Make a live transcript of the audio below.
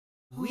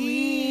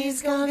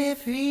We's gonna be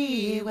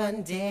free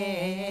one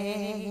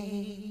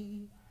day.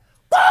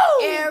 Woo!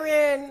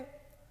 Aaron,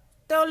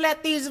 don't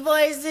let these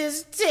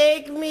voices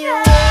take me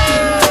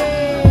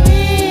away.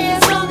 We's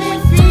gonna be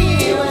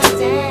free one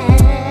day.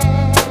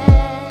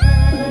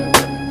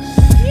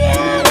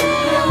 Yeah,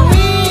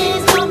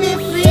 we's gonna be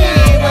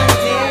free one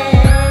day.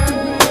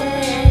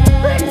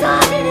 Quit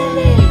talking to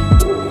me.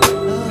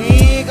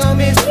 We's gonna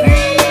be free.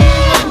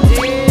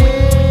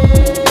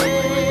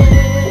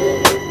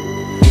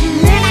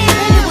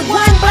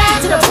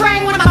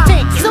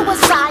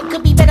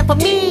 Could be better for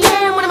me.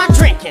 Damn, what am I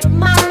drinking?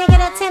 My nigga,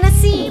 the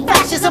Tennessee.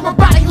 Flashes of a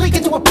body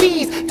leaking to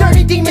appease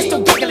dirty demons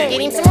still giggling.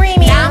 Getting some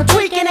Remy. Now I'm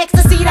tweaking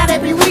ecstacy'd out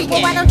every weekend.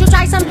 Well, why don't you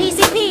try some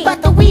PCP?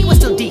 But the weed was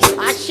still decent.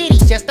 My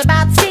shitty's just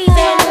about seasoned.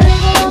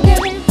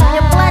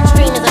 Your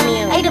bloodstream is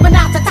immune. Ate of a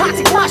not the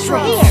toxic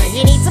mushroom. Here,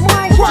 you need some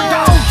orange juice.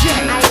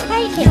 I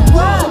hate him,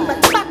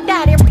 but fuck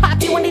that. Here,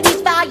 pop you one of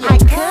these valiums. I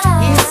could.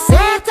 It's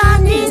set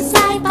on this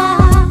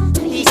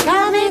cypher. He's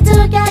coming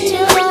to get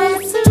you.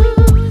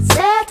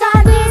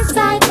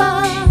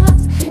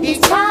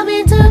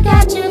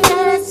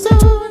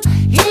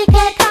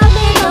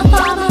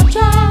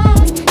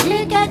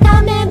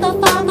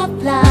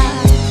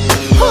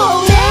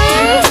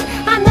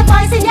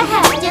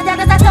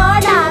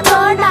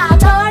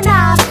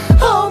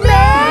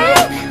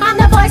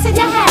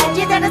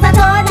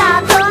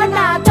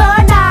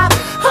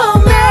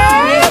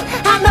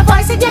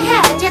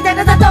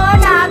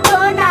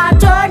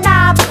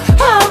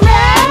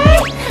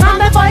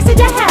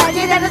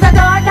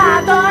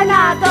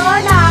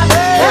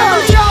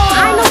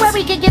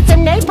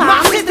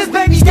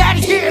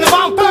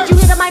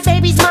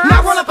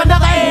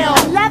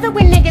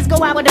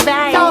 Go out with a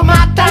bang. Throw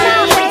my thing.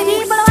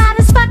 Baby, blow out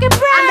his fucking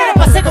brain. I lit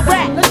up a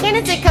cigarette. Look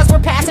innocent cause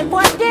we're passing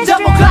 4th district.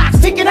 Double clocks,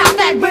 sticking out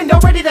that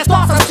window, ready to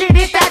start some shit.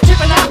 Hit that,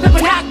 tripping out,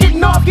 flipping out, getting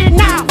off, getting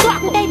out.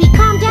 Fuck, baby,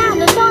 calm down,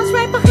 the law's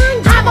right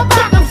behind you. I'm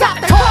about them, stop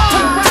the car.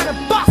 Turn around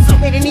and bust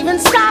them. They didn't even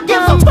stop.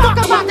 Give them fuck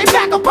about their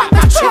back up, pop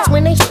my trip.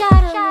 When they shot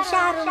him,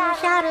 shot him,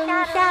 shot him,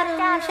 shot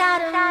him,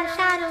 shot him,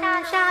 shot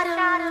him, shot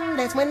him.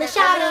 That's when they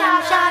shot him,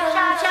 shot him,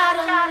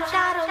 shot him,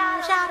 shot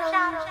him, shot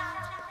him.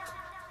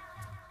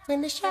 When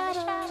they shot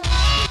him.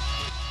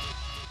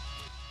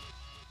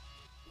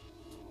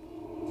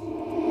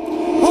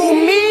 Who,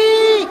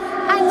 me?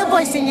 I'm the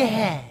voice in your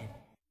head.